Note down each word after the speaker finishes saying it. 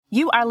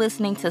You are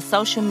listening to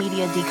Social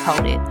Media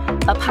Decoded,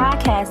 a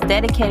podcast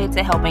dedicated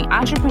to helping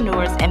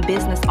entrepreneurs and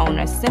business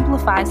owners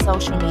simplify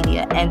social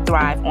media and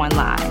thrive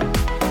online.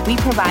 We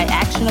provide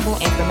actionable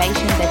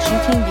information that you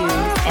can use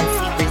and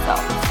see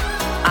results.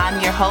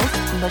 I'm your host,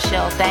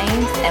 Michelle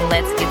Thames, and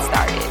let's get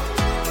started.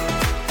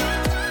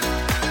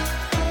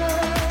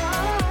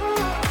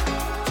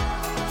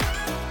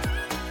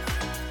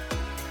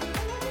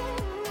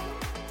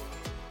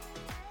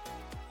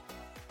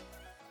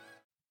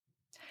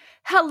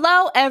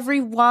 Hello,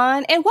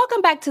 everyone, and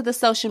welcome back to the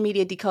Social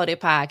Media Decoded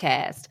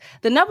podcast,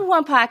 the number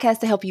one podcast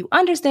to help you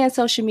understand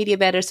social media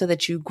better so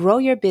that you grow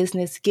your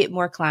business, get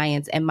more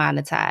clients, and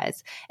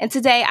monetize. And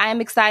today I am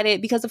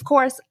excited because, of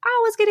course, I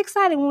always get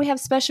excited when we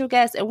have special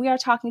guests, and we are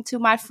talking to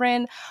my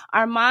friend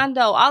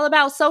Armando all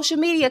about social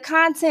media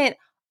content,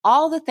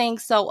 all the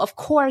things. So, of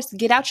course,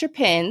 get out your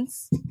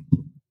pens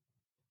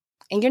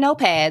and your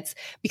notepads,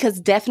 because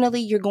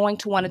definitely you're going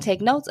to want to take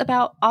notes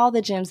about all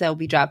the gems that will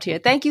be dropped here.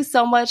 Thank you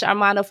so much,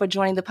 Armando, for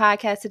joining the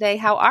podcast today.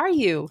 How are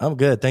you? I'm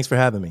good. Thanks for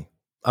having me.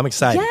 I'm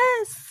excited.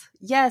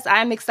 Yes,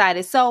 I'm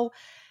excited. So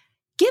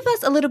give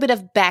us a little bit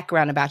of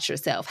background about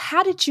yourself.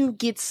 How did you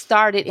get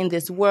started in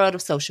this world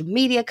of social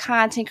media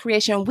content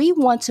creation? We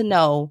want to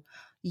know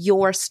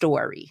your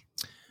story.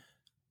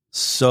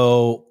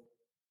 So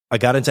I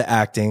got into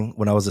acting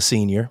when I was a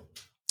senior,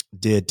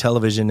 did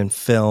television and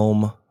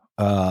film,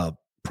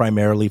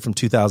 primarily from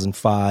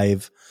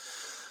 2005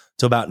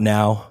 to about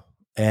now,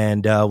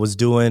 and was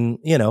doing,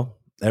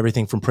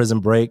 everything from Prison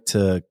Break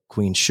to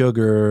Queen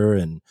Sugar,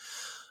 and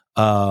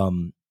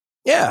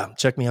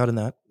check me out in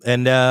that.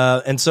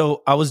 And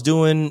so I was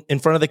doing in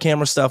front of the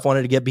camera stuff,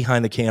 wanted to get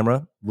behind the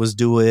camera, was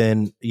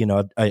doing,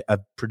 I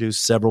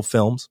produced several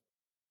films.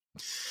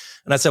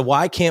 And I said,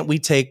 why can't we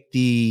take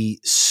the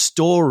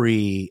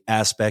story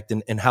aspect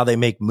and how they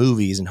make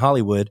movies in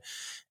Hollywood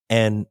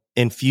and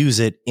infuse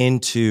it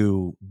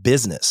into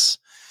business?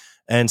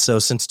 And so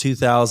since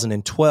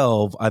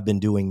 2012, I've been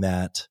doing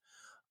that,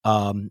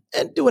 and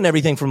doing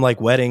everything from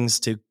like weddings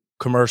to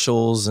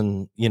commercials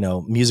and,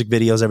 music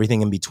videos,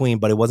 everything in between.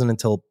 But it wasn't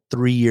until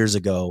 3 years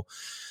ago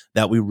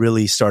that we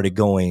really started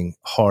going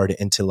hard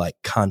into like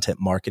content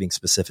marketing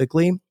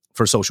specifically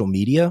for social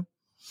media.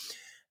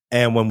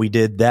 And when we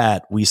did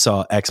that, we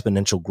saw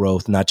exponential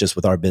growth, not just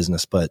with our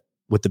business, but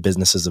with the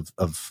businesses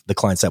of the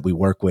clients that we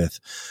work with.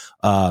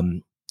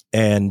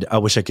 And I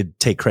wish I could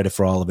take credit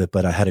for all of it,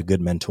 but I had a good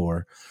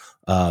mentor.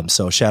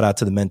 So shout out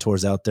to the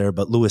mentors out there.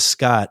 But Lewis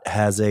Scott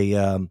has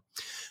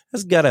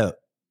got a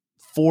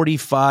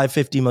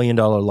 $50 million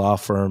law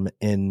firm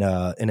in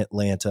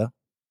Atlanta.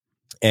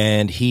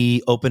 And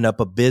he opened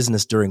up a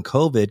business during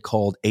COVID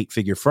called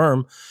 8-Figure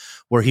Firm,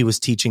 where he was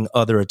teaching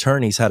other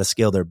attorneys how to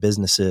scale their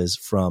businesses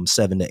from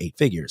 7 to 8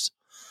 figures.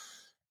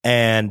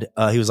 And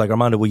he was like,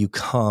 Armando, will you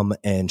come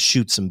and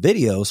shoot some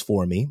videos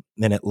for me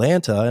in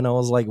Atlanta? And I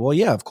was like, well,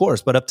 yeah, of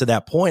course. But up to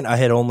that point, I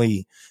had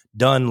only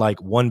done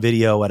like one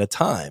video at a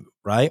time,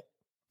 right?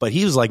 But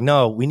he was like,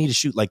 no, we need to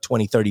shoot like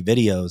 20, 30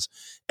 videos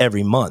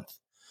every month.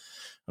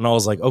 And I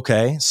was like,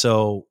 okay.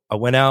 So I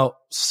went out,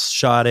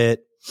 shot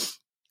it.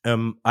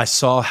 I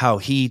saw how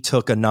he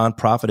took a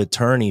nonprofit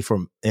attorney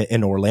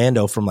in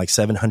Orlando from like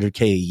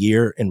 $700K a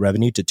year in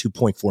revenue to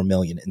 2.4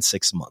 million in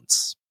 6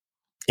 months.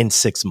 And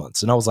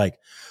I was like,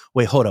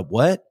 wait, hold up,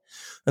 what?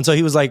 And so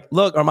he was like,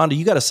 look, Armando,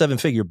 you got a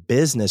 7-figure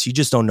business. You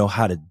just don't know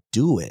how to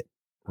do it,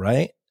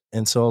 right?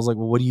 And so I was like,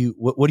 well, what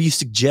do you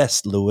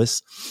suggest,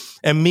 Lewis?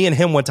 And me and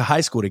him went to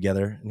high school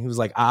together. And he was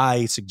like,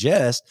 I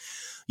suggest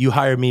you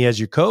hire me as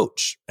your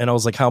coach. And I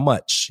was like, how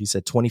much? He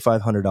said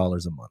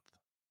 $2,500 a month.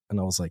 And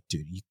I was like,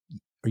 dude,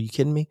 are you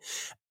kidding me?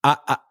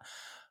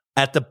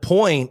 At the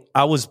point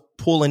I was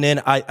pulling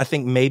in, I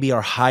think maybe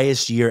our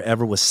highest year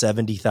ever was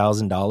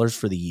 $70,000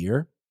 for the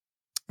year.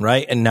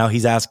 Right. And now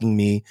he's asking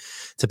me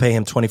to pay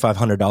him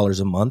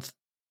 $2,500 a month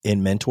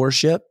in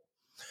mentorship.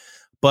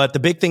 But the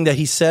big thing that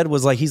he said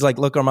was like, he's like,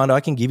 look, Armando, I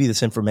can give you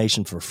this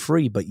information for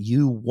free, but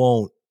you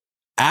won't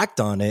act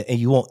on it and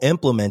you won't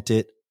implement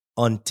it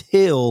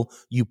until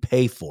you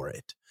pay for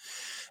it.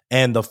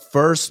 And the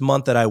first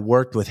month that I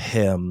worked with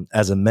him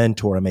as a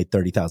mentor, I made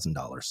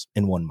 $30,000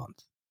 in 1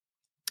 month.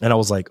 And I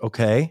was like,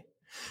 okay,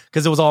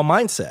 because it was all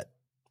mindset.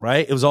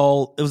 Right. It was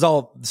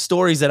all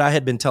stories that I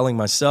had been telling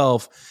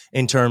myself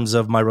in terms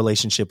of my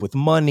relationship with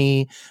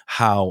money,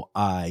 how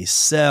I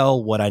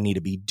sell, what I need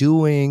to be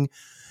doing.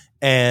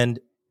 And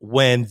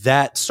when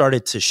that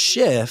started to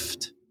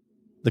shift,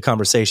 the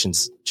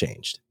conversations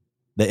changed,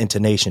 the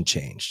intonation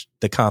changed,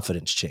 the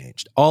confidence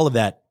changed, all of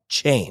that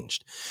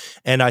changed.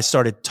 And I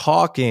started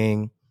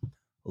talking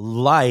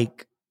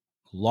like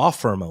law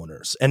firm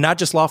owners, and not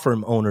just law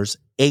firm owners,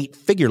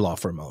 8-figure law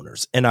firm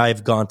owners. And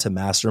I've gone to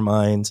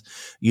masterminds,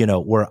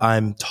 where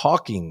I'm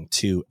talking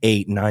to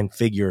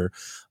 8-9-figure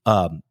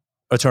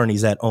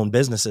attorneys that own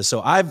businesses.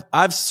 So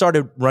I've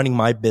started running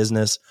my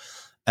business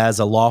as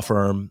a law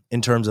firm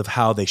in terms of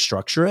how they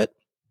structure it.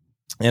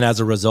 And as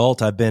a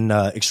result, I've been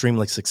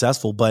extremely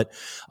successful. But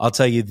I'll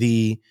tell you,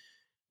 the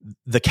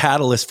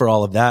catalyst for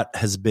all of that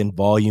has been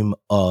volume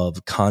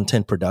of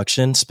content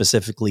production,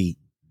 specifically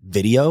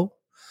video,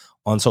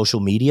 on social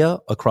media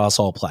across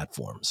all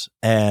platforms.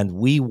 And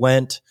we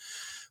went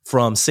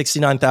from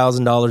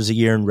 $69,000 a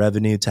year in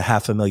revenue to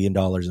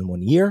 $500,000 in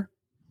 1 year.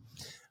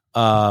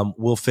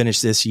 We'll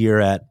finish this year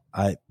at,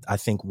 I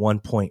think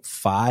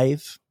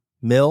 1.5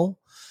 mil.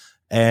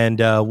 And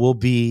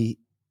the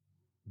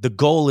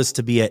goal is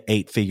to be at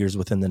 8 figures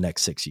within the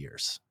next 6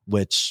 years,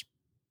 which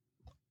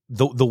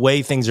the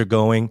way things are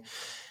going,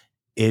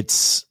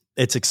 it's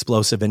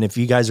explosive. And if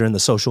you guys are in the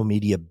social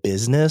media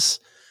business,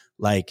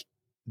 like,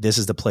 this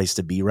is the place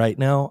to be right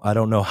now. I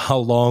don't know how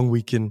long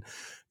we can,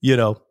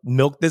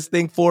 milk this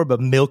thing for, but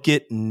milk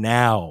it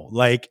now.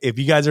 Like, if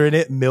you guys are in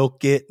it,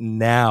 milk it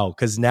now,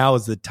 because now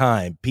is the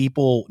time.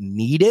 People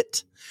need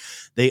it.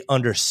 They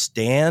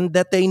understand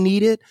that they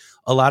need it.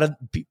 A lot of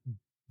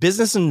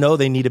businesses know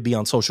they need to be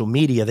on social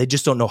media. They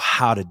just don't know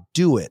how to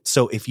do it.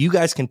 So if you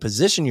guys can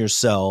position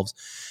yourselves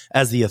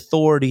as the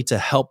authority to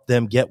help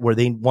them get where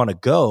they want to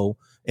go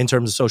in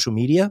terms of social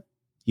media,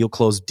 you'll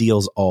close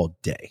deals all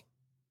day.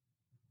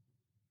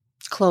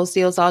 Close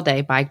deals all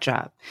day, mic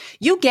drop.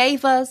 You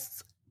gave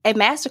us a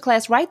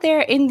masterclass right there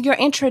in your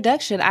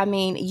introduction. I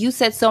mean, you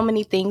said so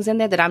many things in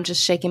there that I'm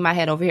just shaking my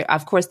head over here.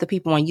 Of course, the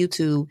people on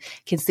YouTube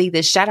can see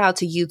this. Shout out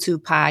to YouTube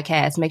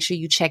Podcast. Make sure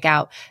you check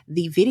out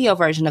the video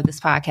version of this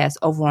podcast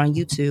over on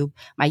YouTube,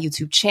 my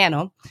YouTube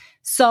channel.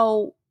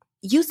 So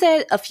you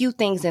said a few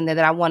things in there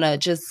that I want to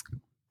just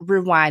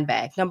rewind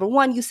back. Number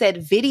one, you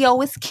said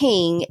video is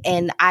king.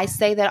 And I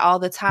say that all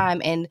the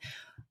time. And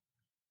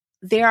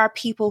there are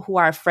people who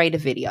are afraid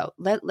of video.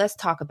 Let's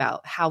talk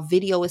about how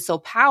video is so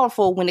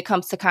powerful when it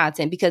comes to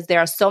content, because there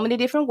are so many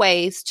different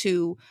ways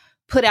to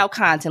put out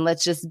content.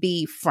 Let's just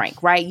be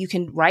frank, right? You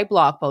can write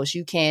blog posts.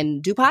 You can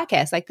do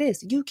podcasts like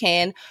this. You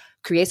can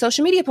create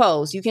social media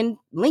posts. You can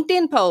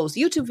LinkedIn posts,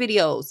 YouTube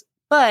videos.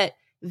 But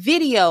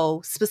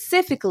video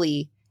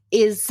specifically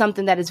is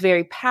something that is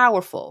very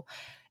powerful.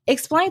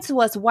 Explain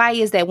to us, why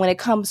is that when it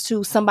comes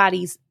to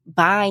somebody's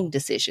buying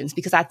decisions?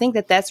 Because I think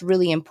that that's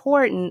really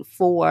important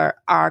for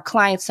our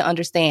clients to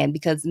understand,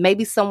 because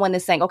maybe someone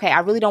is saying, okay, I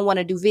really don't want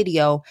to do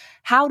video.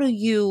 How do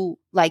you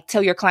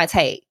tell your clients,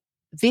 hey,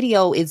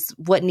 video is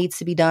what needs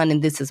to be done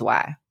and this is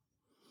why?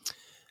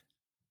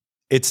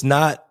 It's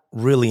not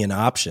really an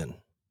option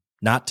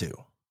not to.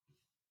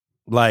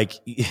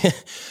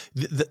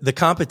 The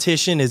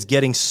competition is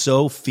getting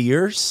so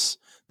fierce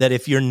that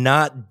if you're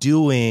not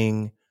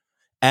doing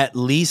at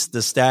least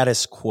the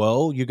status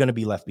quo, you're going to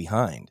be left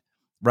behind,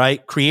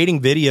 right?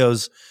 Creating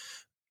videos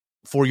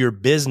for your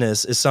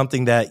business is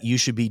something that you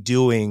should be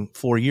doing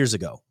 4 years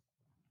ago.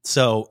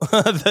 So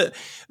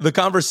the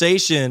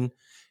conversation,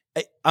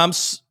 I'm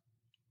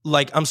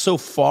so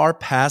far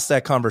past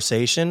that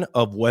conversation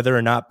of whether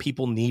or not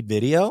people need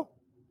video,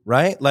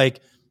 right?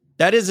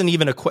 That isn't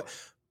even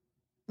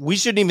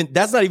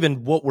that's not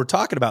even what we're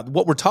talking about.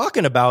 What we're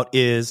talking about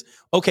is,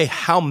 okay,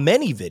 how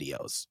many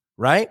videos,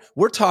 right?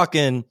 We're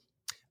talking,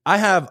 I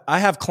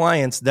have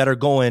clients that are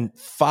going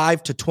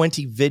 5 to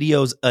 20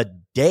 videos a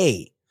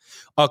day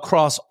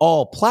across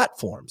all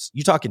platforms.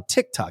 You're talking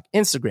TikTok,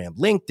 Instagram,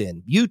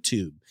 LinkedIn,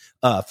 YouTube,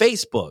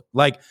 Facebook,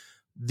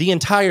 the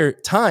entire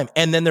time.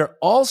 And then they're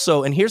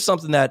also, and here's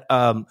something that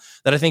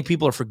I think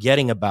people are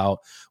forgetting about,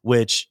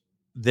 which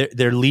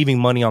they're leaving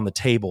money on the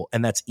table,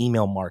 and that's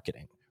email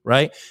marketing,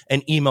 right?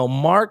 And email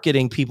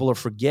marketing, people are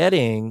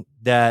forgetting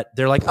that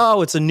they're like,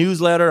 oh, it's a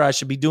newsletter, I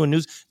should be doing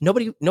news.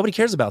 Nobody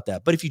cares about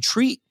that. But if you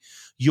treat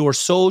your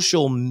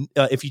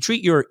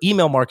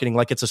email marketing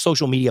like it's a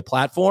social media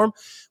platform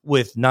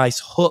with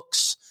nice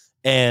hooks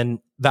and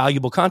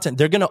valuable content,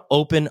 they're going to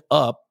open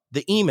up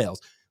the emails.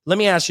 Let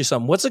me ask you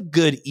something. What's a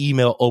good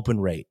email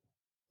open rate?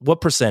 What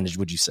percentage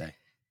would you say?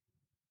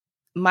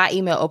 My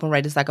email open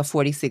rate is like a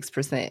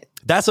 46%.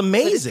 That's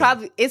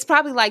amazing. It's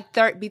probably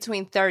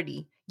between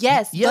 30.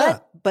 Yes, yeah.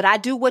 But I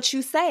do what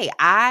you say.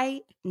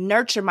 I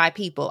nurture my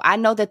people. I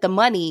know that the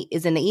money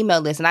is in the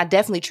email list, and I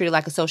definitely treat it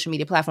like a social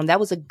media platform. That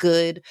was a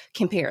good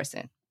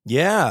comparison.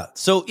 Yeah.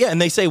 So, yeah,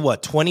 and they say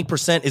what?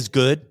 20% is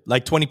good?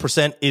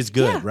 20% is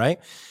good, yeah. Right?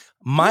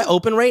 My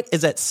open rate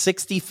is at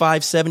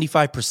 65,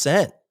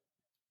 75%.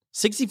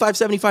 65,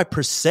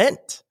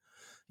 75%.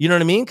 You know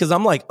what I mean? Because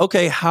I'm like,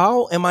 okay,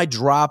 how am I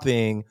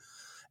dropping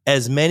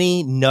as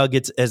many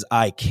nuggets as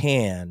I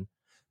can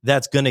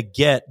that's going to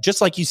get, just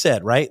like you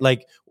said, right?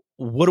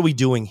 What are we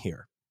doing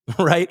here,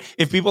 right?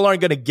 If people aren't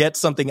going to get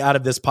something out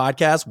of this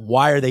podcast,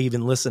 why are they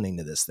even listening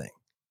to this thing,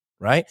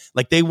 right?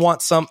 They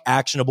want some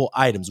actionable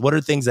items. What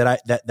are things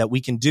that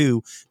we can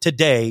do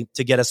today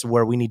to get us to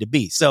where we need to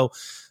be? So,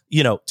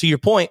 to your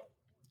point,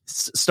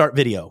 start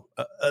video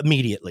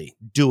immediately.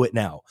 Do it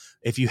now.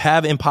 If you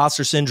have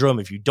imposter syndrome,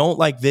 if you don't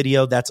like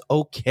video, that's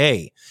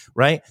okay,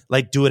 right?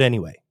 Do it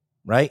anyway.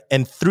 Right.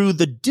 And through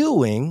the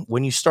doing,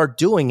 when you start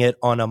doing it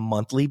on a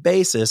monthly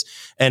basis,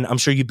 and I'm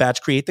sure you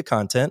batch create the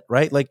content,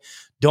 right?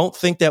 Don't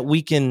think that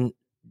we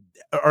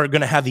are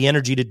going to have the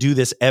energy to do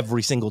this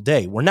every single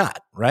day. We're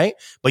not, right?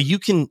 But you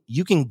can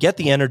get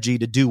the energy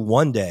to do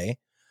one day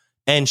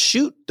and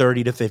shoot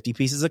 30 to 50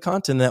 pieces of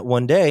content that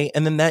one day.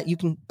 And then that you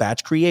can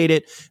batch create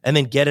it and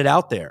then get it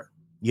out there,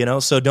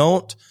 So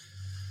don't,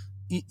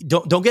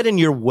 don't get in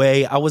your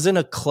way. I was in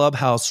a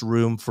clubhouse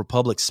room for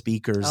public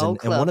speakers, and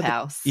one of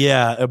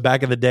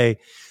back in the day,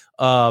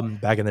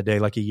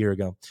 like a year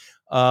ago.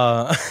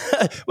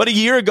 But a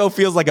year ago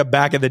feels like a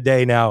back in the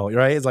day now,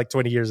 right? It's like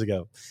 20 years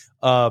ago.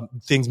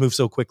 Things move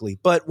so quickly.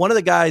 But one of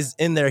the guys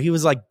in there, he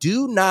was like,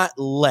 do not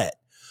let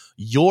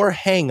your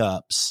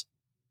hangups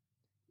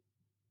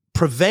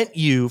prevent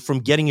you from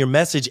getting your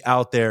message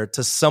out there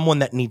to someone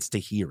that needs to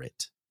hear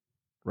it.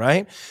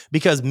 Right?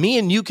 Because me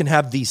and you can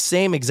have the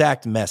same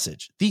exact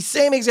message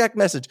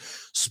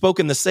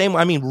spoken the same,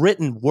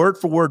 written word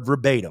for word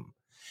verbatim.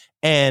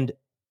 And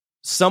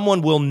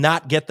someone will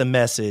not get the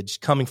message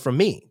coming from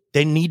me.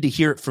 They need to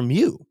hear it from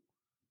you.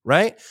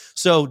 Right?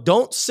 So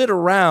don't sit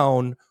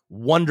around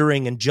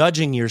wondering and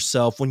judging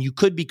yourself when you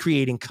could be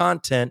creating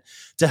content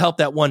to help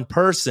that one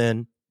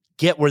person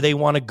get where they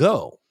want to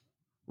go.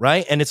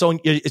 Right. And it's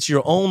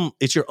your own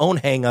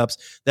hangups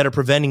that are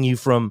preventing you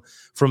from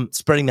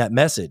spreading that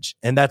message.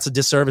 And that's a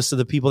disservice to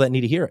the people that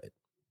need to hear it.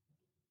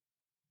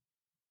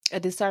 A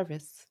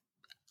disservice.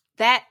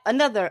 That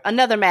another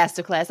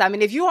masterclass. I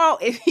mean, if you all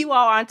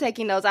aren't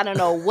taking notes, I don't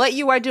know what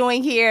you are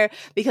doing here,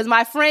 because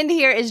my friend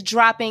here is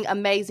dropping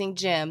amazing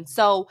gems.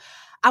 So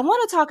I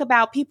want to talk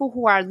about people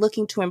who are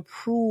looking to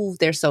improve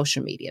their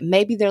social media.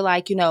 Maybe they're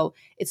like,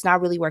 it's not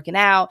really working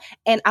out.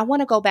 And I want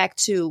to go back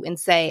to and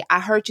say,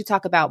 I heard you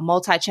talk about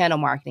multi-channel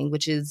marketing,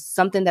 which is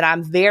something that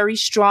I'm very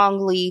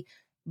strongly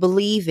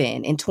believe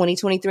in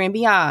 2023 and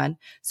beyond.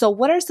 So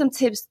what are some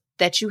tips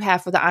that you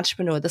have for the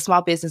entrepreneur, the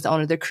small business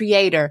owner, the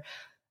creator,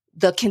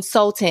 the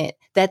consultant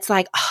that's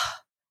like,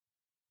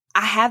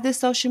 I have this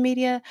social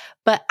media,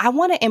 but I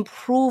want to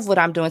improve what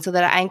I'm doing so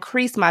that I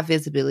increase my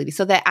visibility,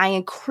 so that I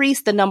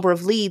increase the number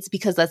of leads,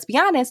 because let's be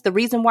honest, the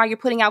reason why you're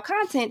putting out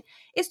content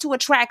is to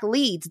attract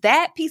leads.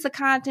 That piece of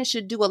content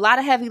should do a lot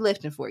of heavy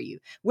lifting for you.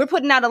 We're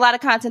putting out a lot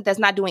of content that's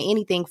not doing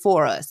anything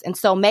for us. And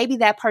so maybe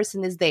that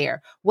person is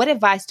there. What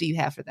advice do you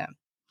have for them?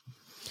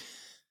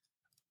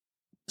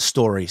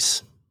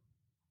 Stories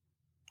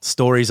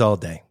all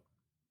day.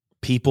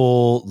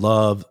 People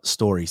love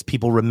stories.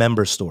 People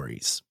remember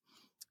stories.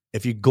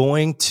 If you're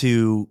going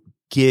to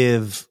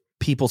give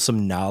people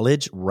some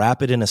knowledge,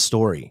 wrap it in a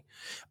story.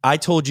 I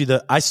told you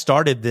that I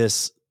started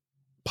this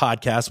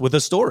podcast with a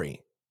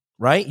story,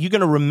 right? You're going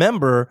to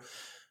remember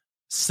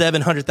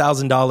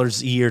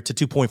 $700,000 a year to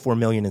 $2.4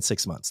 million in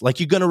 6 months.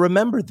 Like, you're going to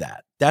remember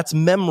that. That's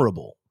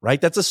memorable,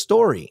 right? That's a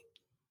story.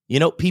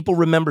 People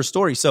remember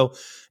stories. So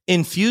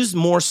infuse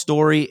more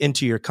story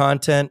into your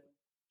content.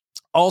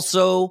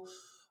 Also,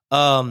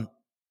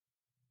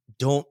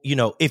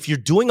 if you're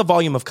doing a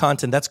volume of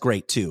content, that's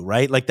great too,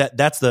 right? Like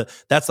that's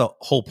the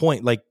whole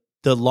point. Like,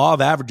 the law of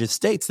averages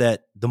states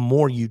that the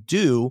more you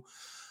do,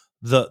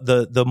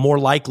 the more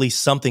likely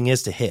something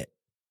is to hit,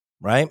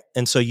 right?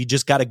 And so you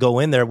just got to go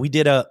in there. We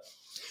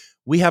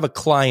have a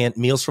client,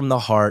 Meals from the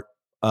Heart.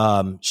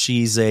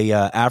 She's a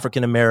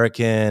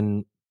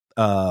African-American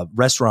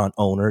restaurant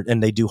owner,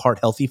 and they do heart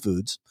healthy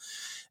foods.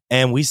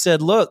 And we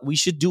said, look, we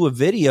should do a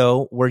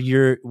video where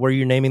you're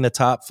naming the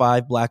top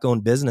 5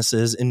 Black-owned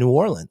businesses in New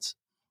Orleans.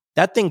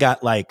 That thing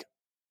got like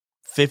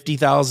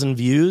 50,000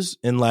 views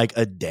in like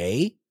a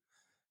day.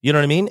 You know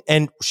what I mean?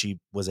 And she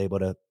was able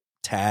to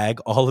tag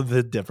all of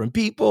the different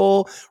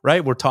people,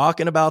 right? We're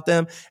talking about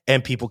them,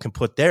 and people can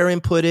put their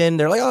input in.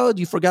 They're like, oh,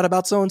 you forgot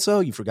about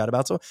so-and-so. You forgot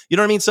about so. You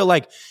know what I mean? So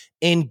like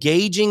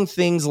engaging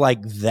things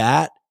like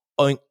that,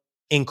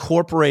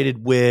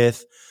 incorporated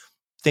with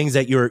things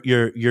that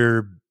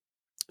you're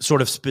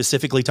sort of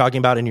specifically talking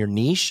about in your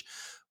niche,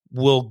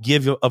 will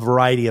give you a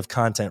variety of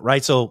content,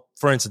 right? So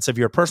for instance, if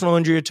you're a personal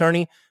injury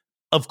attorney,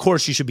 of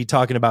course you should be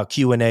talking about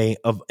Q&A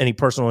of any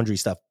personal injury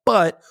stuff.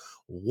 But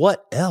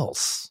what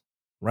else,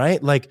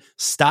 right? Like,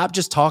 stop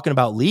just talking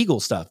about legal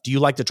stuff. Do you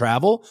like to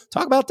travel?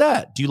 Talk about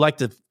that. Do you like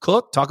to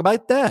cook? Talk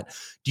about that.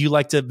 Do you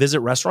like to visit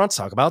restaurants?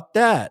 Talk about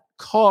that.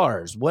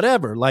 Cars,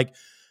 whatever. Like,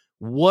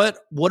 what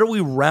are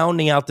we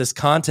rounding out this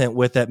content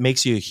with that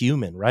makes you a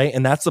human, right?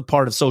 And that's the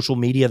part of social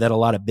media that a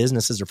lot of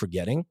businesses are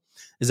forgetting,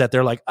 is that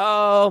they're like,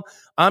 oh,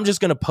 I'm just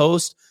going to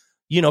post,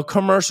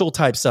 commercial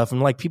type stuff.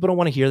 And like, people don't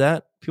want to hear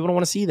that. People don't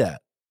want to see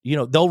that.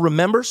 They'll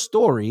remember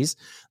stories.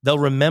 They'll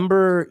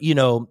remember,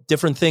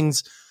 different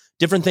things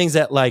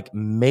that like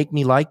make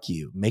me like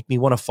you, make me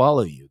want to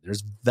follow you.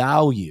 There's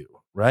value,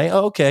 right?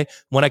 Oh, okay.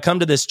 When I come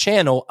to this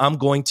channel, I'm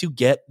going to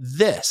get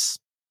this.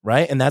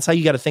 Right. And that's how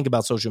you got to think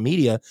about social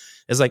media,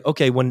 is like,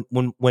 okay, when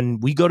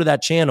we go to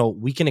that channel,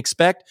 we can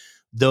expect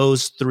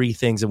those 3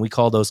 things, and we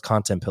call those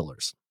content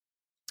pillars.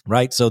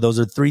 Right. So those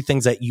are 3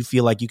 things that you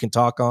feel like you can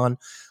talk on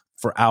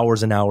for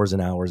hours and hours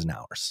and hours and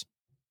hours.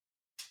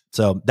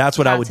 So that's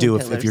what I would do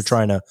if you're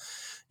trying to,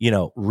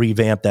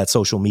 revamp that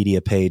social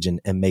media page and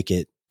make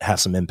it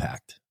have some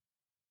impact.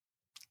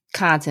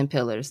 Content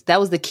pillars.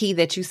 That was the key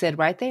that you said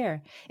right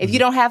there. If you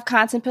don't have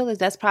content pillars,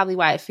 that's probably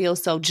why it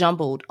feels so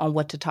jumbled on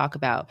what to talk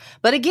about.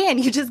 But again,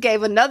 you just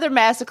gave another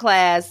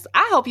masterclass.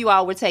 I hope you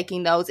all were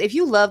taking notes. If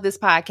you love this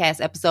podcast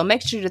episode,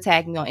 make sure to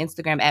tag me on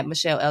Instagram at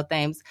Michelle L.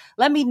 Thames.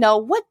 Let me know,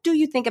 what do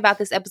you think about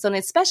this episode, and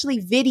especially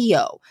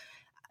video?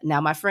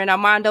 Now, my friend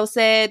Armando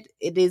said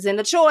it isn't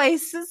a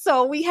choice.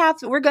 So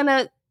we're going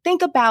to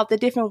think about the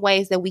different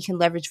ways that we can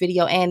leverage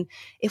video. And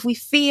if we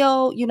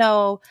feel,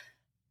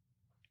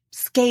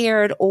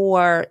 scared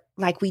or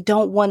like we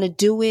don't want to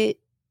do it,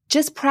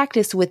 just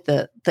practice with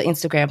the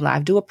Instagram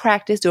Live. Do a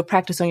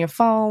practice on your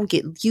phone,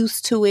 get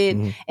used to it,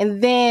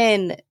 and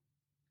then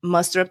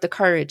muster up the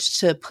courage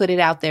to put it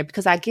out there,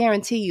 because I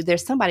guarantee you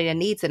there's somebody that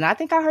needs it. And I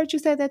think I heard you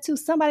say that too.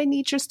 Somebody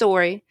needs your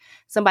story.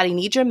 Somebody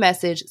needs your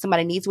message.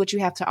 Somebody needs what you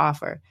have to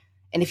offer.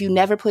 And if you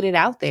never put it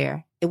out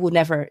there, you'll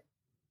never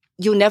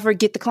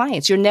get the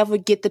clients. You'll never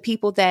get the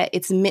people that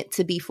it's meant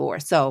to be for.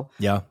 So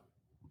yeah.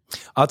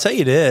 I'll tell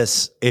you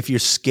this, if you're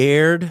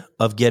scared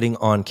of getting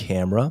on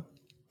camera,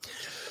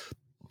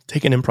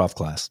 take an improv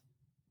class.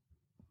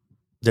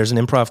 There's an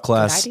improv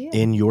class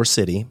in your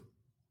city.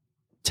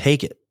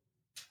 Take it.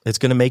 It's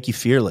going to make you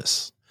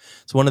fearless.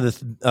 It's one of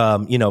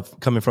the,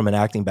 coming from an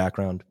acting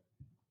background,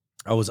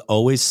 I was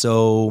always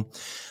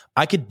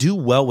I could do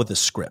well with a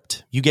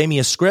script. You gave me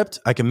a script,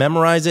 I could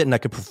memorize it and I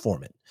could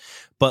perform it.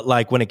 But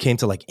like when it came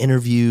to like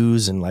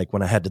interviews and like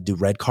when I had to do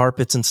red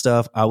carpets and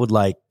stuff,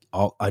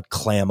 I'd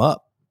clam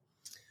up.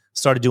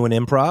 Started doing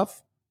improv,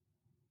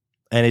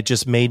 and it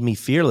just made me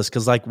fearless,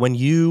 because like when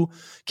you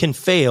can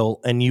fail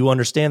and you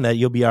understand that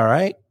you'll be all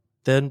right,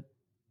 then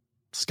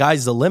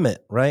sky's the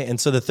limit, right? And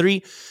so the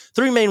three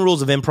main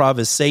rules of improv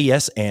is say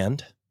yes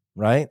and,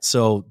 right?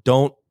 So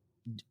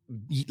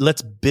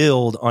let's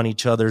build on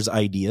each other's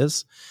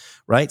ideas,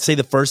 right? Say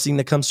the first thing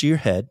that comes to your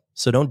head,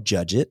 so don't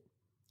judge it,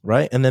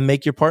 right? And then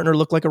make your partner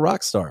look like a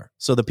rock star.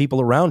 So the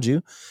people around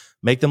you,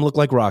 make them look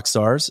like rock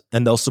stars,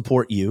 and they'll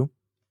support you.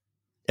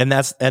 And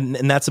that's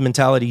a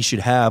mentality you should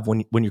have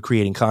when you're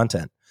creating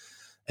content.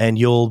 And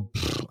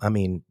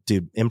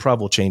improv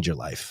will change your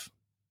life.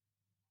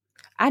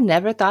 I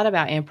never thought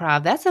about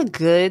improv. That's a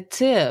good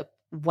tip.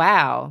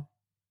 Wow.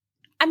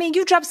 I mean,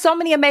 you dropped so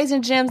many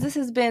amazing gems. This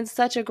has been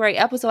such a great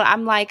episode.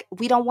 I'm like,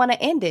 we don't want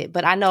to end it,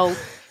 but I know,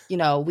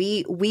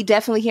 we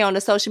definitely here on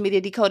the Social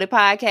Media Decoded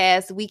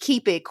podcast, we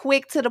keep it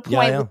quick to the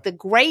point with the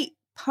great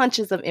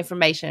punches of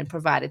information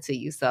provided to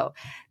you. So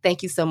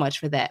thank you so much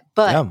for that.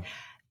 But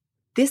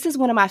this is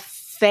one of my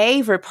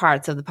favorite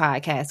parts of the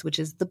podcast, which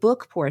is the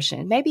book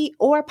portion, maybe,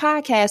 or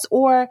podcast,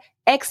 or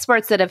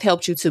experts that have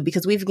helped you too,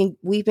 because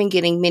we've been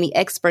getting many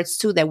experts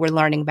too that we're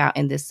learning about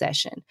in this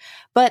session.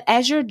 But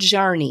as your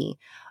journey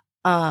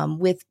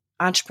with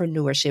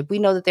entrepreneurship, we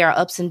know that there are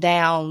ups and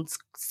downs,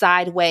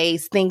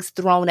 sideways, things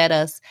thrown at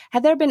us.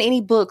 Have there been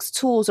any books,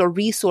 tools, or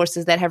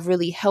resources that have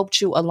really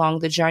helped you along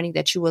the journey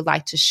that you would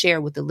like to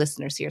share with the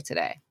listeners here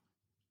today?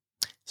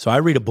 So I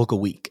read a book a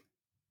week.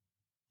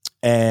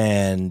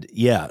 And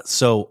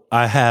so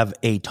I have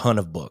a ton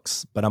of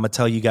books, but I'm gonna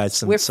tell you guys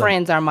some. We're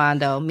friends,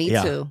 Armando. Me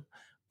too.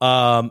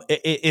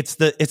 It's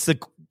the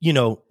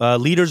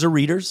leaders are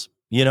readers,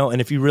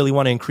 and if you really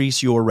want to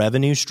increase your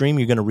revenue stream,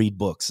 you're going to read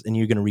books, and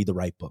you're going to read the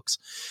right books.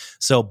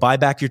 So Buy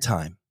Back Your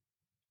Time.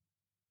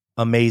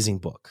 Amazing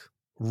book.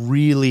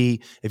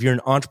 Really, if you're an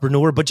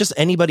entrepreneur, but just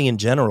anybody in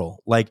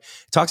general, like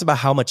it talks about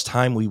how much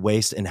time we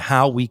waste and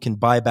how we can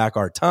buy back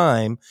our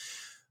time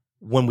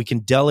when we can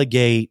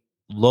delegate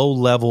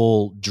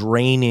low-level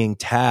draining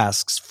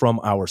tasks from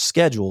our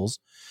schedules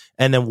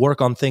and then work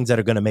on things that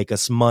are going to make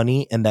us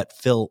money and that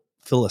fill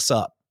us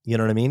up. You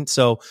know what I mean?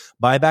 So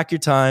Buy Back Your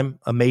Time,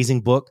 amazing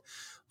book.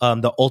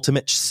 The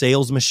Ultimate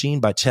Sales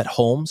Machine by Chet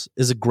Holmes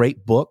is a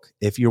great book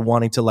if you're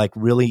wanting to like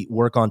really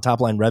work on top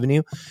line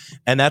revenue.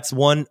 And that's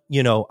one,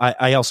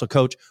 I also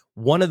coach.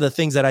 One of the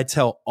things that I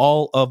tell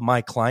all of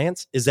my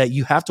clients is that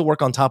you have to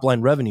work on top line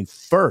revenue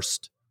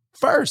first.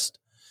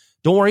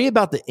 Don't worry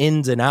about the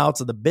ins and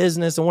outs of the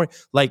business. Don't worry.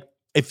 Like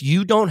if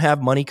you don't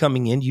have money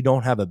coming in, you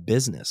don't have a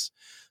business.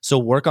 So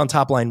work on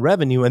top line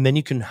revenue, and then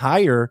you can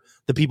hire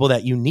the people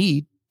that you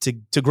need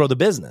to grow the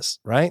business.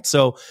 Right.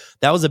 So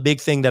that was a big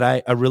thing that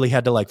I really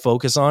had to like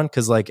focus on.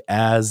 Cause like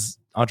as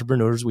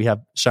entrepreneurs, we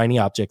have shiny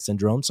object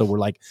syndrome. So we're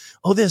like,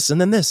 oh, this,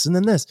 and then this, and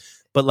then this.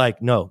 But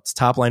like, no, it's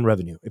top line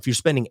revenue. If you're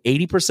spending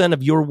 80%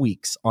 of your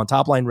weeks on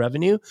top line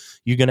revenue,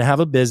 you're going to have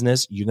a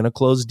business, you're going to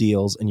close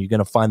deals, and you're going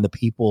to find the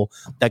people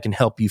that can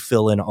help you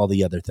fill in all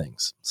the other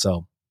things.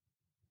 So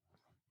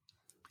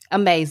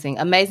amazing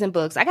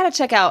books. I gotta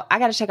check out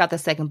the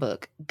second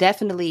book.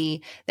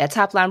 Definitely that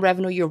top line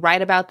revenue. You're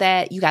right about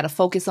that. You got to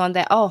focus on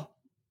that. Oh,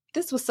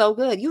 this was so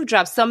good. You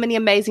dropped so many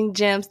amazing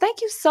gems.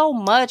 Thank you so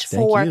much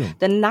for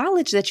the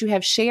knowledge that you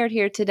have shared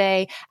here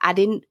today. I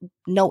didn't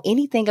know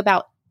anything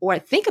about or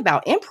think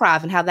about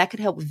improv and how that could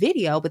help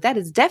video, but that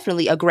is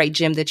definitely a great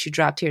gem that you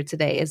dropped here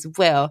today as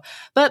well.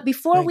 But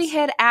before we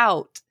head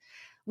out,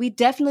 we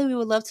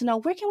would love to know,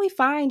 where can we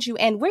find you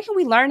and where can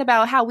we learn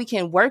about how we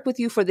can work with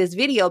you for this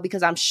video?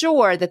 Because I'm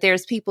sure that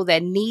there's people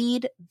that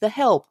need the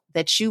help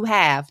that you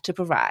have to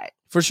provide.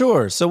 For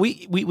sure. So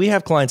we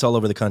have clients all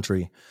over the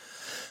country,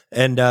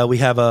 and we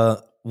have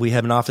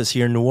an office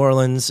here in New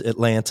Orleans,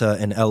 Atlanta,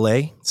 and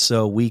LA.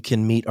 So we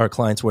can meet our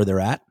clients where they're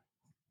at.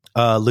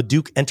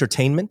 Leduc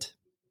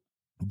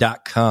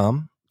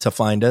Entertainment.com to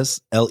find us,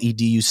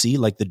 LEDUC,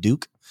 like the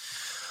Duke.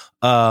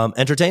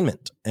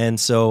 entertainment. And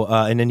so,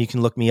 and then you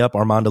can look me up,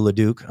 Armando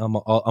Leduc. I'm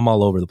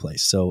all over the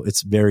place. So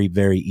it's very,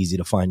 very easy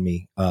to find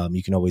me.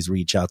 You can always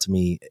reach out to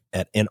me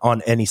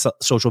on any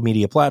social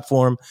media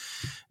platform,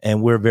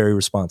 and we're very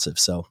responsive.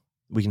 So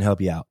we can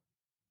help you out.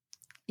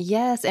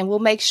 Yes, and we'll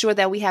make sure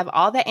that we have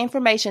all that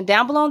information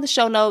down below in the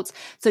show notes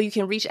so you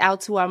can reach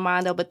out to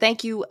Armando. But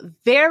thank you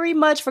very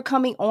much for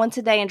coming on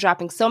today and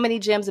dropping so many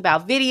gems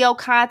about video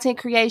content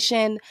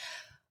creation,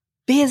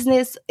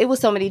 business. It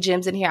was so many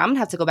gems in here. I'm going to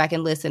have to go back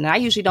and listen. And I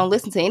usually don't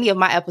listen to any of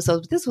my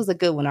episodes, but this was a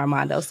good one,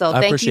 Armando. So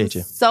thank you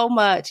so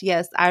much.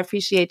 Yes, I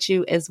appreciate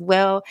you as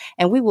well.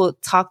 And we will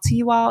talk to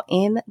you all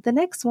in the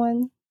next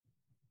one.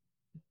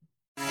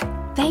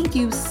 Thank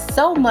you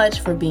so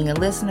much for being a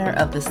listener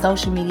of the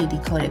Social Media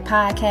Decoded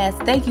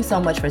podcast. Thank you so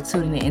much for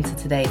tuning into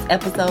today's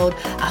episode.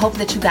 I hope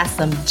that you got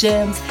some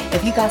gems.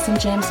 If you got some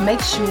gems,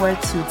 make sure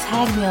to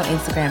tag me on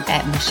Instagram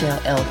at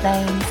Michelle L.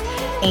 Thames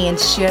and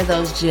share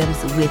those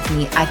gems with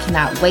me. I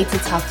cannot wait to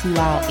talk to you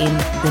all in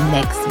the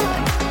next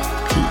one.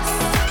 Peace.